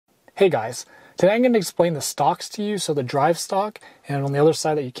Hey guys, today I'm going to explain the stalks to you, so the drive stalk, and on the other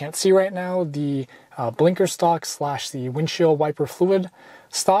side that you can't see right now, the blinker stalk / the windshield wiper fluid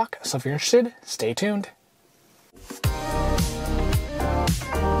stalk. So if you're interested, stay tuned.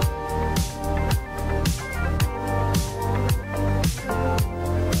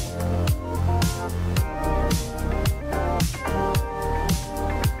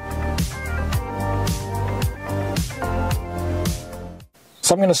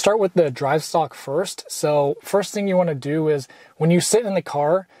 So I'm going to start with the drive stalk first. So first thing you want to do is when you sit in the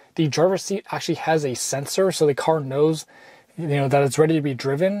car, the driver's seat actually has a sensor, so the car knows, that it's ready to be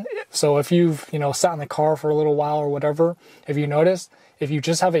driven. So if you've, sat in the car for a little while or whatever, if you notice, if you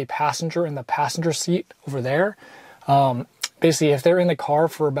just have a passenger in the passenger seat over there, basically if they're in the car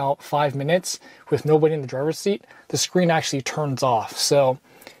for about 5 minutes with nobody in the driver's seat, the screen actually turns off. So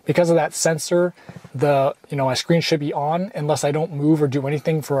because of that sensor, my screen should be on unless I don't move or do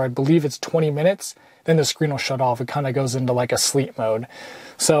anything for, I believe it's 20 minutes, then the screen will shut off. It kind of goes into like a sleep mode.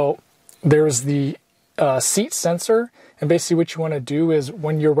 So there's the seat sensor, and basically what you want to do is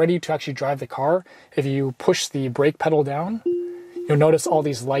when you're ready to actually drive the car, if you push the brake pedal down, you'll notice all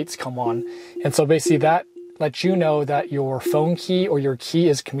these lights come on. And so basically that lets you know that your phone key or your key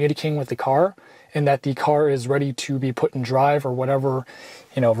is communicating with the car and that the car is ready to be put in drive or whatever,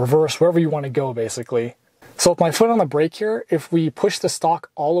 reverse, wherever you want to go basically. So with my foot on the brake here, if we push the stalk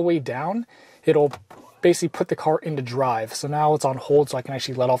all the way down, it'll basically put the car into drive. So now it's on hold, so I can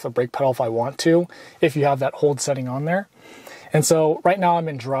actually let off the brake pedal if I want to, if you have that hold setting on there. And so right now I'm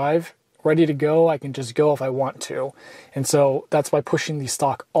in drive, ready to go. I can just go if I want to. And so that's by pushing the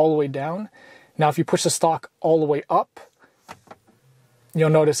stalk all the way down. Now if you push the stalk all the way up, you'll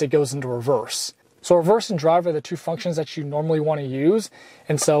notice it goes into reverse. So reverse and drive are the two functions that you normally want to use.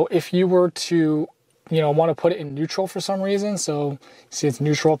 And so if you were to, want to put it in neutral for some reason, so see it's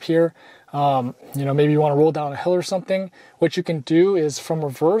neutral up here, maybe you want to roll down a hill or something, what you can do is from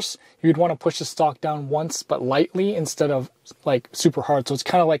reverse, you'd want to push the stalk down once, but lightly instead of like super hard. So it's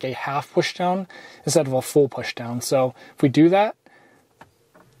kind of like a half push down instead of a full push down. So if we do that,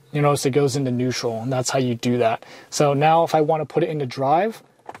 you notice it goes into neutral, and that's how you do that. So now if I want to put it into drive,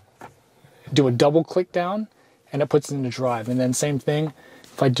 do a double click down and it puts it into drive. And then same thing,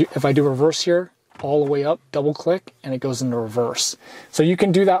 if I do reverse here, all the way up, double click, and it goes into reverse. So you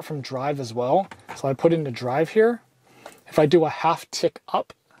can do that from drive as well. So I put it into drive here. If I do a half tick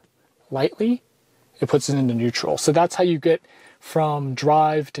up lightly, it puts it into neutral. So that's how you get from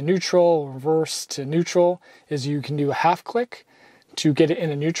drive to neutral, reverse to neutral, is you can do a half click to get it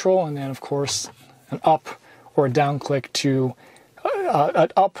into neutral, and then of course an up or a down click to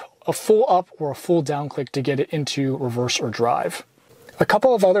a full up or a full down click to get it into reverse or drive. A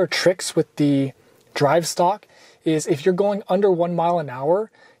couple of other tricks with the drive stalk is if you're going under 1 mile an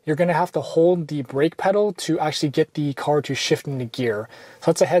hour, you're going to have to hold the brake pedal to actually get the car to shift into gear. So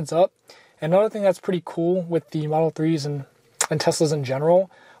that's a heads up. Another thing that's pretty cool with the Model 3s and Teslas in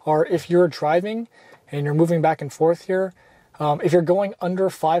general are if you're driving and you're moving back and forth here, if you're going under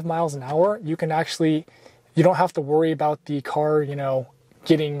 5 miles an hour, you don't have to worry about the car,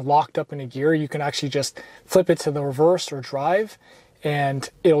 getting locked up in a gear. You can actually just flip it to the reverse or drive, and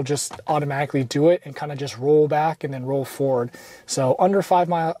it'll just automatically do it and kind of just roll back and then roll forward. So under 5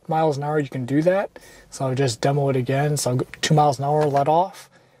 miles an hour, you can do that. So I'll just demo it again. So I'll go 2 miles an hour, let off,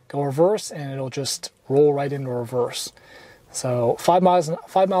 go reverse, and it'll just roll right into reverse. So 5 miles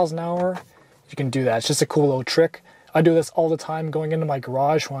an hour, you can do that. It's just a cool little trick. I do this all the time going into my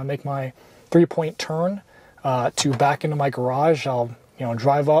garage when I make my 3-point turn to back into my garage. I'll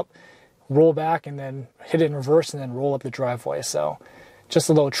drive up, roll back, and then hit it in reverse and then roll up the driveway. So just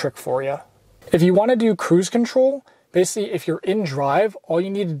a little trick for you. If you want to do cruise control, basically if you're in drive, all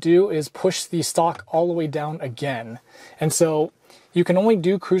you need to do is push the stalk all the way down again. And so you can only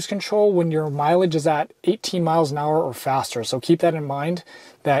do cruise control when your mileage is at 18 miles an hour or faster. So keep that in mind,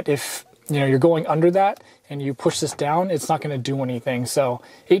 that if you're going under that and you push this down, it's not going to do anything. So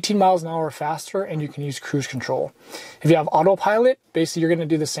 18 miles an hour or faster, and you can use cruise control. If you have autopilot, basically you're going to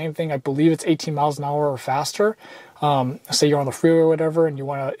do the same thing. I believe it's 18 miles an hour or faster. Say you're on the freeway or whatever and you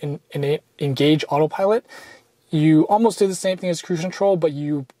want to engage autopilot, you almost do the same thing as cruise control, but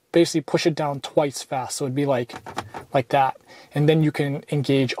you basically push it down twice fast. So it'd be like that. And then you can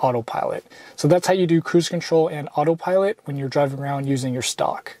engage autopilot. So that's how you do cruise control and autopilot when you're driving around using your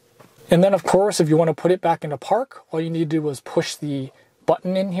stalk. And then of course, if you want to put it back into park, all you need to do is push the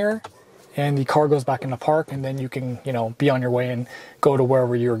button in here and the car goes back into park, and then you can, be on your way and go to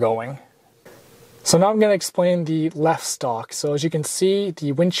wherever you're going. So now I'm going to explain the left stalk. So as you can see,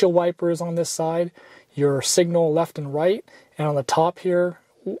 the windshield wiper is on this side, your signal left and right, and on the top here,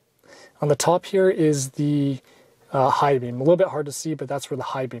 On the top here is the high beam. A little bit hard to see, but that's where the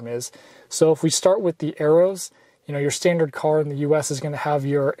high beam is. So if we start with the arrows, you know, your standard car in the US is going to have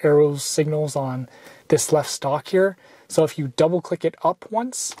your arrow signals on this left stalk here. So if you double click it up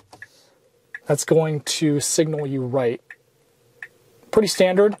once, that's going to signal you right. Pretty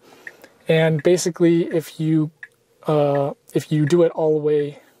standard. And basically, if you do it all the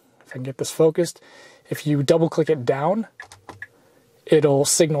way, if I can get this focused, if you double click it down, it'll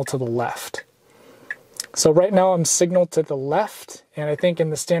signal to the left. So right now I'm signaled to the left, and I think in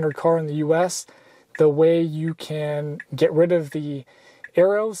the standard car in the US, the way you can get rid of the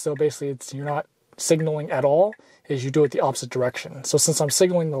arrows, so basically you're not signaling at all, is you do it the opposite direction. So since I'm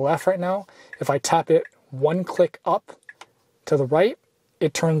signaling the left right now, if I tap it one click up to the right,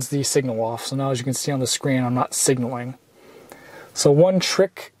 it turns the signal off. So now as you can see on the screen, I'm not signaling. So one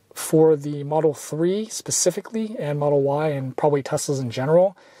trick for the Model 3 specifically, and Model Y, and probably Teslas in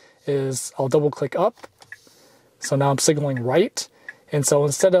general, is I'll double click up. So now I'm signaling right. And so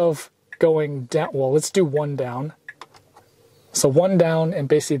instead of going down, well, let's do one down. So one down, and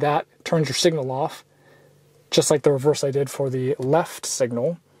basically that turns your signal off, just like the reverse I did for the left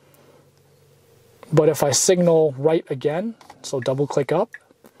signal. But if I signal right again, so double click up,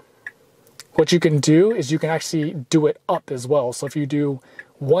 what you can do is you can actually do it up as well. So if you do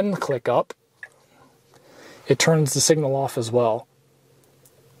one click up, it turns the signal off as well.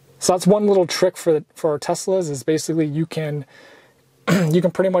 So that's one little trick for our Teslas, is basically you can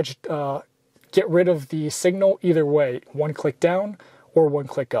pretty much get rid of the signal either way, one click down or one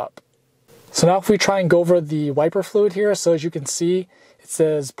click up. So now if we try and go over the wiper fluid here, so as you can see, it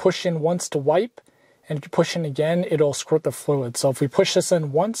says push in once to wipe, and if you push in again, it'll squirt the fluid. So if we push this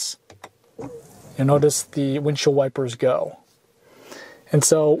in once, you'll notice the windshield wipers go. And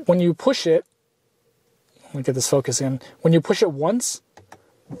so when you push it, let me get this focus in, when you push it once,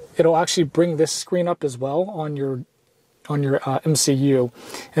 it'll actually bring this screen up as well on your MCU.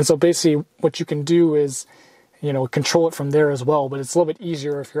 And so basically what you can do is, you know, control it from there as well, but it's a little bit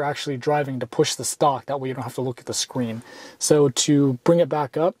easier if you're actually driving to push the stalk. That way you don't have to look at the screen. So to bring it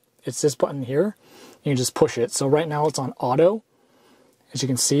back up, it's this button here. You just push it. So right now it's on auto, as you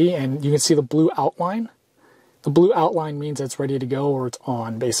can see, and you can see the blue outline. The blue outline means it's ready to go, or it's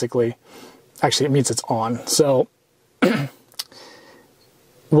on, basically. Actually, it means it's on. So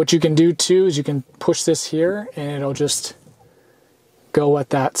what you can do too is you can push this here, and it'll just go at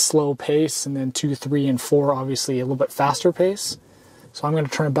that slow pace, and then 2, 3, and 4, obviously a little bit faster pace. So I'm going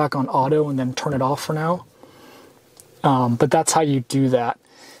to turn it back on auto and then turn it off for now. But that's how you do that.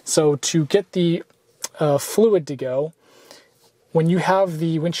 So to get the fluid to go, when you have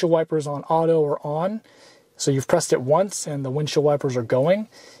the windshield wipers on auto or on, so you've pressed it once and the windshield wipers are going,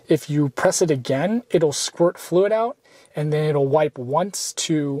 if you press it again, it'll squirt fluid out, and then it'll wipe once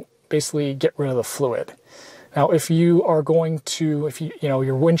to basically get rid of the fluid. Now, if you are going to, if you know,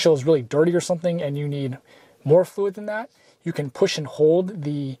 your windshield is really dirty or something and you need more fluid than that, you can push and hold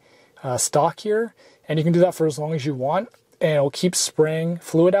the stalk here, and you can do that for as long as you want, and it'll keep spraying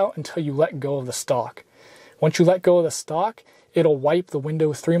fluid out until you let go of the stalk. Once you let go of the stalk, it'll wipe the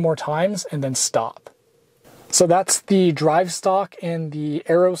window 3 more times and then stop. So that's the drive stalk and the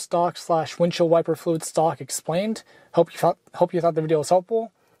arrow stalk / windshield wiper fluid stalk explained. Hope you thought the video was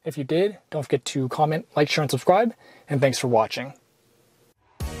helpful. If you did, don't forget to comment, like, share, and subscribe, and thanks for watching.